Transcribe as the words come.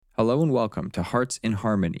Hello and welcome to Hearts in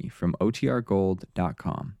Harmony from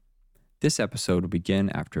OTRGold.com. This episode will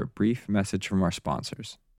begin after a brief message from our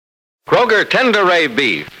sponsors. Kroger Tender Ray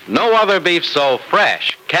Beef, no other beef so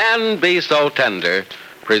fresh, can be so tender,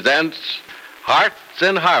 presents Hearts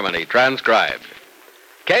in Harmony, transcribed.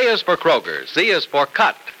 K is for Kroger, C is for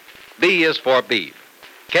cut, B is for beef.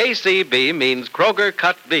 KCB means Kroger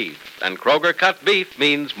cut beef, and Kroger cut beef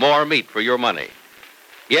means more meat for your money.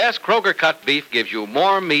 Yes, Kroger cut beef gives you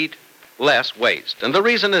more meat, less waste. And the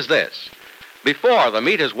reason is this. Before the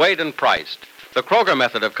meat is weighed and priced, the Kroger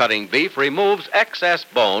method of cutting beef removes excess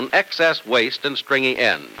bone, excess waste, and stringy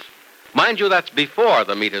ends. Mind you, that's before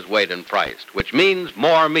the meat is weighed and priced, which means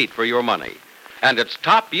more meat for your money. And it's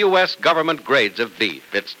top U.S. government grades of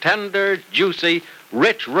beef. It's tender, juicy,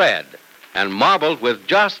 rich red, and marbled with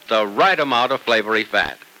just the right amount of flavory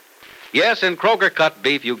fat. Yes, in Kroger cut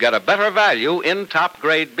beef, you get a better value in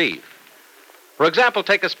top-grade beef. For example,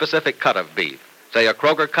 take a specific cut of beef, say a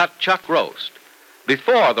Kroger cut chuck roast.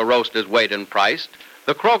 Before the roast is weighed and priced,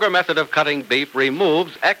 the Kroger method of cutting beef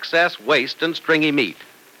removes excess waste and stringy meat.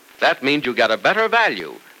 That means you get a better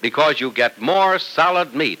value because you get more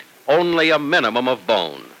solid meat, only a minimum of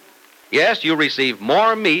bone. Yes, you receive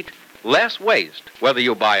more meat, less waste, whether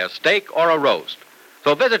you buy a steak or a roast.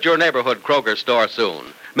 So visit your neighborhood Kroger store soon.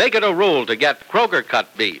 Make it a rule to get Kroger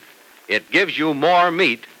cut beef. It gives you more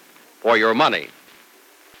meat for your money.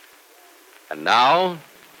 And now,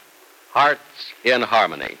 Hearts in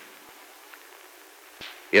Harmony.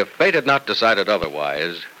 If fate had not decided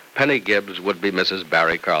otherwise, Penny Gibbs would be Mrs.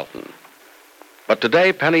 Barry Carlton. But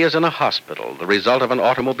today, Penny is in a hospital, the result of an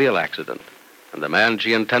automobile accident, and the man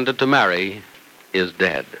she intended to marry is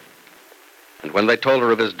dead. And when they told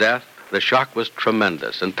her of his death, the shock was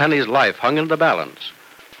tremendous, and Penny's life hung in the balance,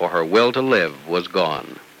 for her will to live was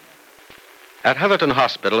gone. At Heatherton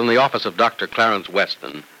Hospital, in the office of Dr. Clarence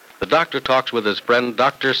Weston, the doctor talks with his friend,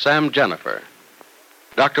 Dr. Sam Jennifer.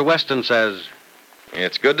 Dr. Weston says,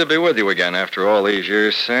 "It's good to be with you again after all these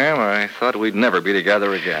years, Sam. I thought we'd never be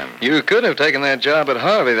together again." You could have taken that job at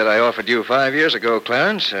Harvey that I offered you 5 years ago,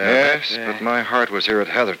 Clarence. Yes, but my heart was here at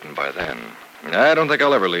Heatherton by then. I don't think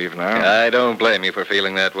I'll ever leave now. I don't blame you for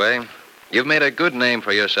feeling that way. You've made a good name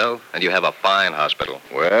for yourself, and you have a fine hospital.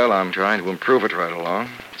 Well, I'm trying to improve it right along.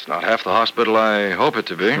 It's not half the hospital I hope it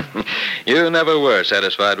to be. You never were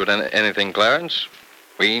satisfied with anything, Clarence.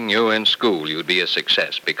 We knew in school you'd be a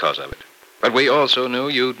success because of it. But we also knew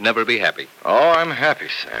you'd never be happy. Oh, I'm happy,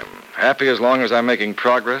 Sam. Happy as long as I'm making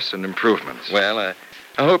progress and improvements. Well, I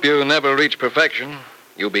hope you never reach perfection.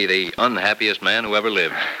 You'll be the unhappiest man who ever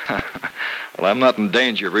lived. Well, I'm not in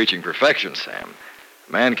danger of reaching perfection, Sam.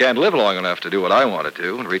 A man can't live long enough to do what I want to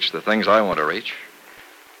do and reach the things I want to reach.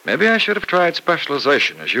 Maybe I should have tried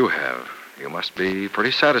specialization as you have. You must be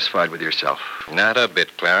pretty satisfied with yourself. Not a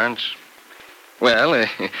bit, Clarence. Well,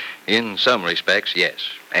 in some respects, yes,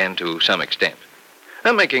 and to some extent.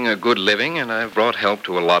 I'm making a good living, and I've brought help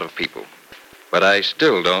to a lot of people. But I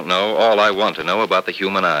still don't know all I want to know about the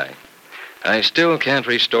human eye. I still can't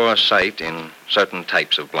restore sight in certain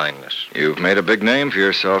types of blindness. You've made a big name for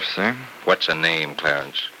yourself, Sam. What's a name,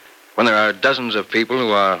 Clarence? When there are dozens of people who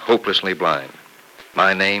are hopelessly blind.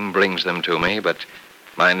 My name brings them to me, but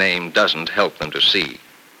my name doesn't help them to see.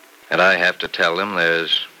 And I have to tell them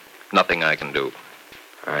there's nothing I can do.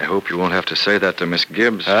 I hope you won't have to say that to Miss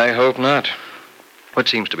Gibbs. I hope not. What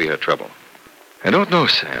seems to be her trouble? I don't know,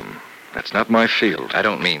 Sam. That's not my field. I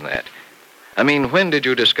don't mean that. I mean, when did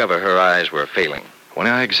you discover her eyes were failing? When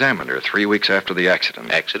I examined her 3 weeks after the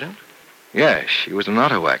accident. Accident? Yes, she was in an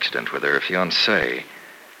auto accident with her fiancé.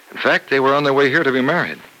 In fact, they were on their way here to be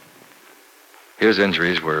married. His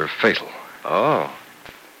injuries were fatal. Oh.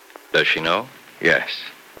 Does she know? Yes.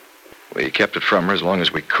 We kept it from her as long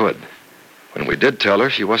as we could. When we did tell her,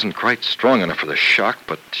 she wasn't quite strong enough for the shock,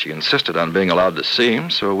 but she insisted on being allowed to see him,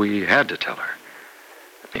 so we had to tell her.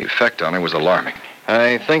 The effect on her was alarming.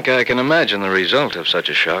 I think I can imagine the result of such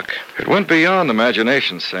a shock. It went beyond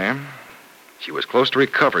imagination, Sam. She was close to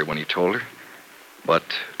recovery when he told her. But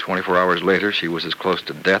 24 hours later, she was as close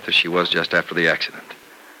to death as she was just after the accident.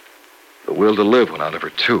 The will to live went out of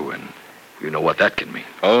her, too, and you know what that can mean.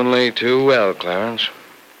 Only too well, Clarence.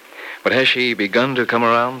 But has she begun to come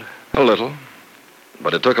around? A little.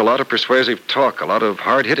 But it took a lot of persuasive talk, a lot of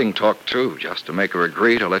hard-hitting talk, too, just to make her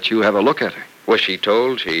agree to let you have a look at her. Was she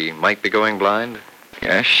told she might be going blind?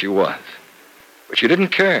 Yes, she was. But she didn't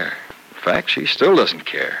care. In fact, she still doesn't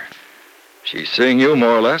care. She's seeing you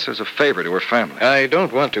more or less as a favor to her family. I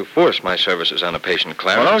don't want to force my services on a patient,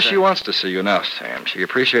 Clarence. Well, no, she wants to see you now, Sam. She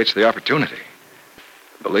appreciates the opportunity.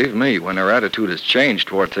 Believe me, when her attitude has changed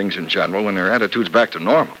toward things in general, when her attitude's back to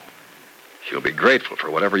normal, She'll be grateful for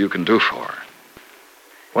whatever you can do for her.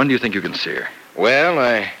 When do you think you can see her? Well,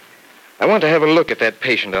 I want to have a look at that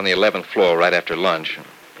patient on the 11th floor right after lunch.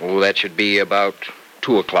 Oh, that should be about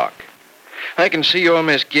 2 o'clock. I can see your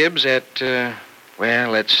Miss Gibbs at,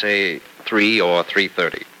 let's say 3 or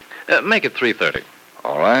 3:30. Make it 3:30.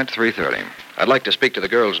 All right, 3:30. I'd like to speak to the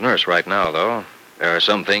girl's nurse right now, though. There are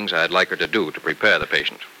some things I'd like her to do to prepare the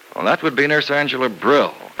patient. Well, that would be Nurse Angela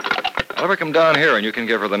Brill. I'll have her come down here and you can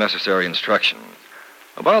give her the necessary instructions.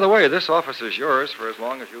 Oh, by the way, this office is yours for as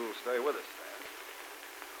long as you'll stay with us.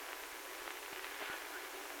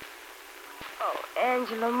 Oh,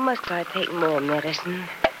 Angela, must I take more medicine?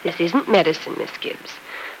 This isn't medicine, Miss Gibbs.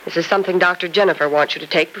 This is something Dr. Jennifer wants you to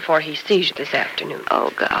take before he sees you this afternoon.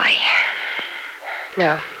 Oh, golly.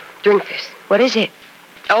 Now, drink this. What is it?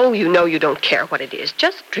 Oh, you know you don't care what it is.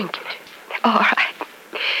 Just drink it. All right.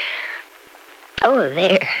 Oh,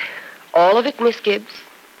 there. All of it, Miss Gibbs?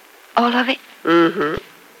 All of it? Mm-hmm.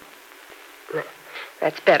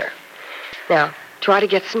 That's better. Now, try to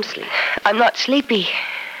get some sleep. I'm not sleepy.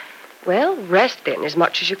 Well, rest then as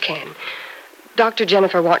much as you can. Dr.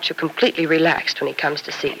 Jennifer wants you completely relaxed when he comes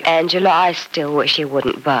to see you. Angela, I still wish you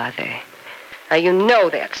wouldn't bother. Now, you know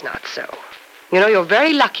that's not so. You know you're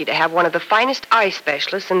very lucky to have one of the finest eye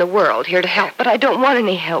specialists in the world here to help. But I don't want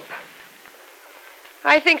any help.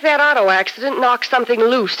 I think that auto accident knocked something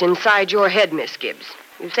loose inside your head, Miss Gibbs.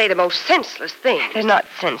 You say the most senseless things. They're not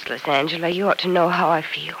senseless, Angela. You ought to know how I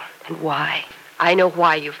feel and why. I know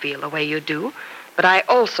why you feel the way you do, but I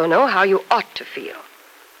also know how you ought to feel.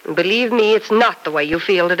 And believe me, it's not the way you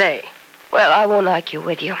feel today. Well, I won't argue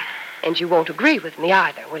with you. And you won't agree with me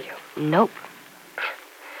either, will you? Nope.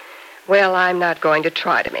 Well, I'm not going to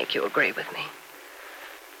try to make you agree with me.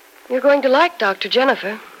 You're going to like Dr.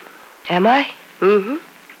 Jennifer. Am I? Mm-hmm.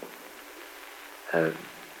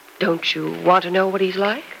 Don't you want to know what he's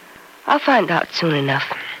like? I'll find out soon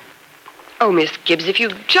enough. Oh, Miss Gibbs, if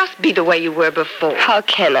you'd just be the way you were before. How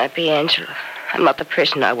can I be, Angela? I'm not the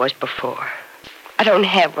person I was before. I don't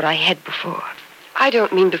have what I had before. I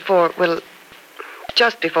don't mean before, well,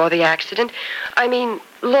 just before the accident. I mean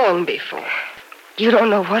long before. You don't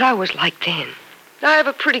know what I was like then. I have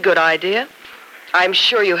a pretty good idea. I'm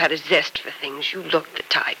sure you had a zest for things. You looked the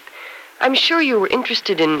type. I'm sure you were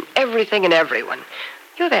interested in everything and everyone.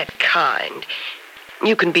 You're that kind.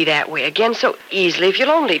 You can be that way again so easily if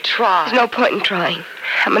you'll only try. There's no point in trying.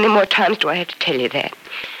 How many more times do I have to tell you that?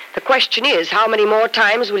 The question is, how many more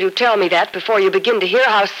times will you tell me that before you begin to hear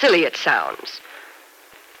how silly it sounds?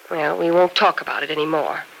 Well, we won't talk about it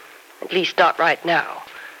anymore. At least not right now.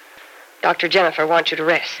 Dr. Jennifer wants you to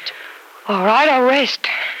rest. All right, I'll rest.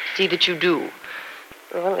 See that you do.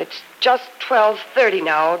 Well, it's just 12:30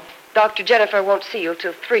 now. Dr. Jennifer won't see you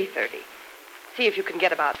till 3:30. See if you can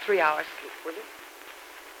get about 3 hours sleep, will you?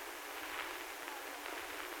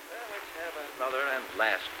 Well, let's have another and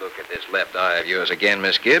last look at this left eye of yours again,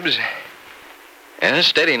 Miss Gibbs.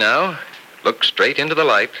 Steady now. Look straight into the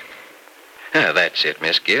light. That's it,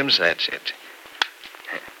 Miss Gibbs, that's it.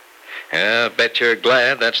 I bet you're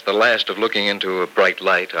glad that's the last of looking into a bright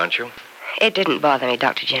light, aren't you? It didn't bother me,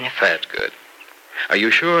 Dr. Jennifer. That's good. Are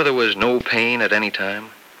you sure there was no pain at any time?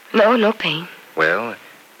 No, no pain. Well,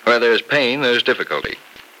 where there's pain, there's difficulty.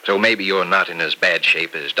 So maybe you're not in as bad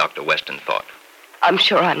shape as Dr. Weston thought. I'm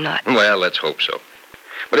sure I'm not. Well, let's hope so.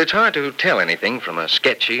 But it's hard to tell anything from a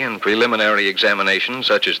sketchy and preliminary examination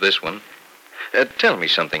such as this one. Tell me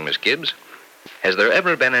something, Miss Gibbs. Has there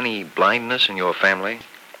ever been any blindness in your family?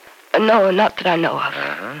 No, not that I know of.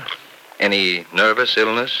 Uh-huh. Any nervous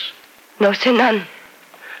illness? No, sir, none.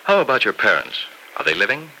 How about your parents? Are they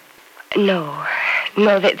living? No,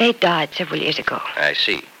 they died several years ago. I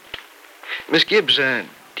see. Miss Gibbs, do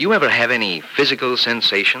you ever have any physical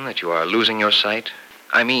sensation that you are losing your sight?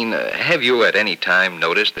 I mean, have you at any time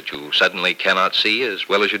noticed that you suddenly cannot see as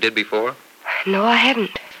well as you did before? No, I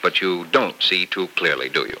haven't. But you don't see too clearly,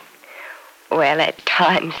 do you? Well, at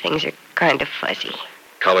times things are kind of fuzzy.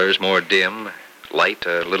 Colors more dim, light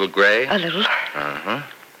a little gray? A little. Uh-huh.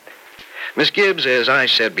 Miss Gibbs, as I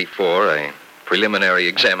said before, a preliminary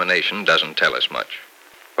examination doesn't tell us much.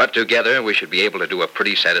 But together, we should be able to do a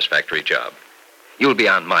pretty satisfactory job. You'll be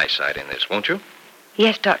on my side in this, won't you?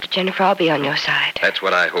 Yes, Dr. Jennifer, I'll be on your side. That's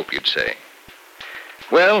what I hope you'd say.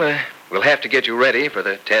 Well, we'll have to get you ready for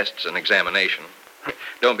the tests and examination.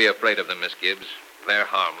 Don't be afraid of them, Miss Gibbs. They're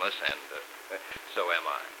harmless, and so am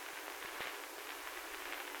I.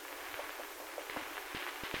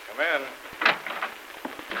 Come in.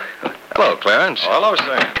 Hello, Clarence. Oh, hello,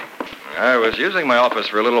 Sam. I was using my office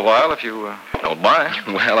for a little while, if you don't mind.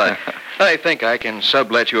 Well, I think I can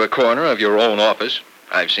sublet you a corner of your own office.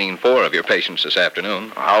 I've seen 4 of your patients this afternoon.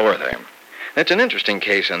 How were they? It's an interesting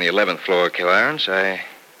case on the 11th floor, Clarence.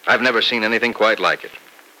 I've never seen anything quite like it,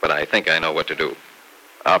 but I think I know what to do.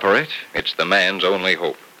 Operate? It's the man's only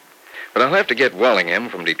hope. But I'll have to get Wallingham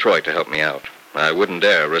from Detroit to help me out. I wouldn't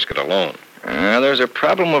dare risk it alone. There's a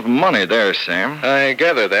problem of money there, Sam. I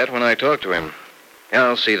gather that when I talk to him.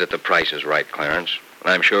 I'll see that the price is right, Clarence.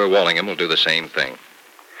 I'm sure Wallingham will do the same thing.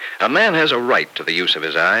 A man has a right to the use of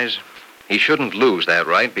his eyes. He shouldn't lose that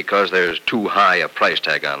right because there's too high a price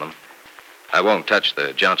tag on them. I won't touch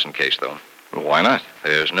the Johnson case, though. Well, why not?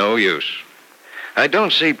 There's no use. I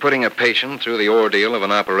don't see putting a patient through the ordeal of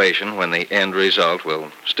an operation when the end result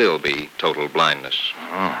will still be total blindness.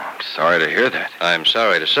 Oh, I'm sorry to hear that. I'm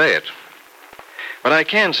sorry to say it. But I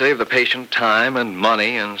can save the patient time and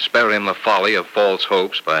money and spare him the folly of false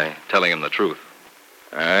hopes by telling him the truth.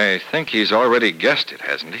 I think he's already guessed it,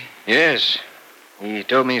 hasn't he? Yes. He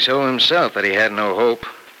told me so himself that he had no hope.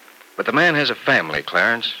 But the man has a family,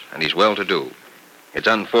 Clarence, and he's well-to-do. It's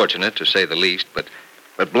unfortunate, to say the least, but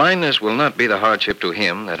blindness will not be the hardship to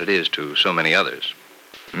him that it is to so many others.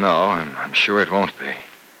 No, I'm sure it won't be.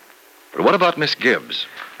 But what about Miss Gibbs?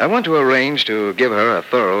 I want to arrange to give her a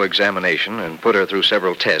thorough examination and put her through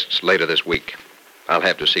several tests later this week. I'll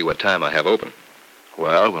have to see what time I have open.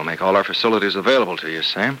 Well, we'll make all our facilities available to you,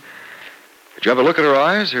 Sam. Did you have a look at her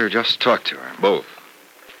eyes or just talk to her? Both.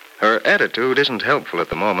 Her attitude isn't helpful at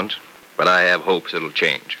the moment, but I have hopes it'll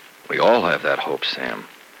change. We all have that hope, Sam.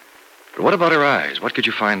 But what about her eyes? What could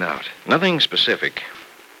you find out? Nothing specific.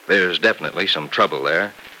 There's definitely some trouble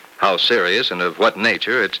there. How serious and of what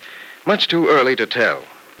nature, it's much too early to tell.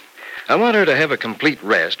 I want her to have a complete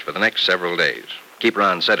rest for the next several days. Keep her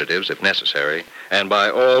on sedatives if necessary, and by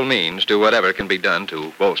all means do whatever can be done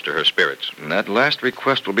to bolster her spirits. And that last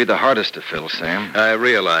request will be the hardest to fill, Sam. I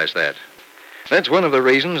realize that. That's one of the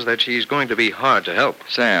reasons that she's going to be hard to help.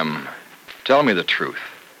 Sam, tell me the truth.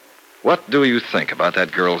 What do you think about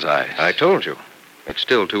that girl's eyes? I told you. It's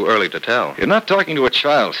still too early to tell. You're not talking to a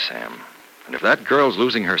child, Sam. And if that girl's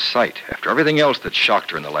losing her sight, after everything else that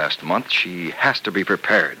shocked her in the last month, she has to be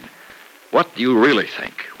prepared. What do you really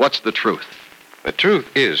think? What's the truth? The truth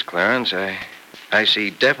is, Clarence, I see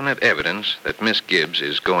definite evidence that Miss Gibbs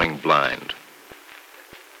is going blind.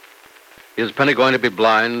 Is Penny going to be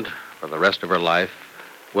blind for the rest of her life?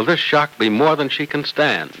 Will this shock be more than she can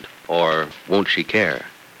stand, or won't she care?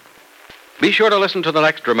 Be sure to listen to the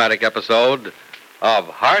next dramatic episode of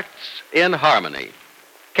Hearts in Harmony.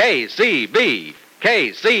 KCB,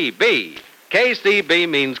 KCB. KCB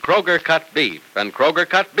means Kroger cut beef, and Kroger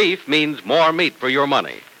cut beef means more meat for your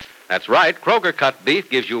money. That's right, Kroger cut beef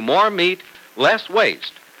gives you more meat, less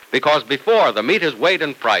waste, because before the meat is weighed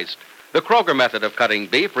and priced, the Kroger method of cutting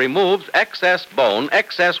beef removes excess bone,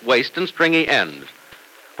 excess waste, and stringy ends.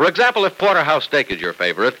 For example, if porterhouse steak is your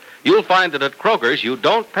favorite, you'll find that at Kroger's you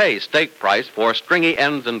don't pay steak price for stringy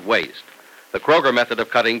ends and waste. The Kroger method of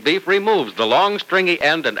cutting beef removes the long stringy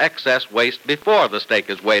end and excess waste before the steak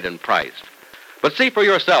is weighed and priced. But see for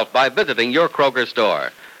yourself by visiting your Kroger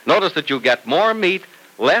store. Notice that you get more meat,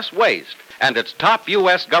 less waste, and it's top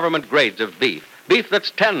U.S. government grades of beef. Beef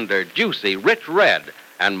that's tender, juicy, rich red,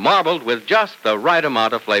 and marbled with just the right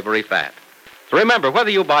amount of flavory fat. So remember, whether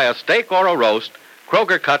you buy a steak or a roast,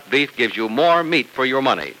 Kroger cut beef gives you more meat for your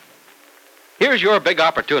money. Here's your big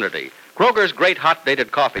opportunity. Kroger's Great Hot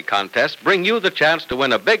Dated Coffee Contest bring you the chance to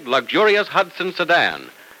win a big, luxurious Hudson sedan,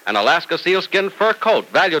 an Alaska sealskin fur coat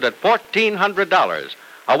valued at $1,400,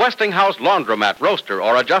 a Westinghouse laundromat roaster,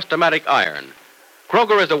 or a Just-O-Matic iron.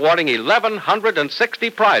 Kroger is awarding 1,160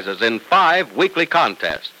 prizes in 5 weekly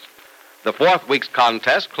contests. The 4th week's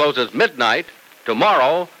contest closes midnight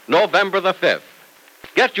tomorrow, November the 5th.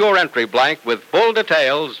 Get your entry blank with full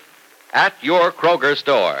details at your Kroger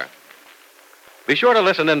store. Be sure to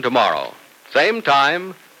listen in tomorrow, same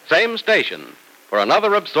time, same station, for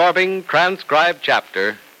another absorbing transcribed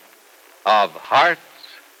chapter of Hearts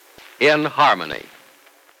in Harmony.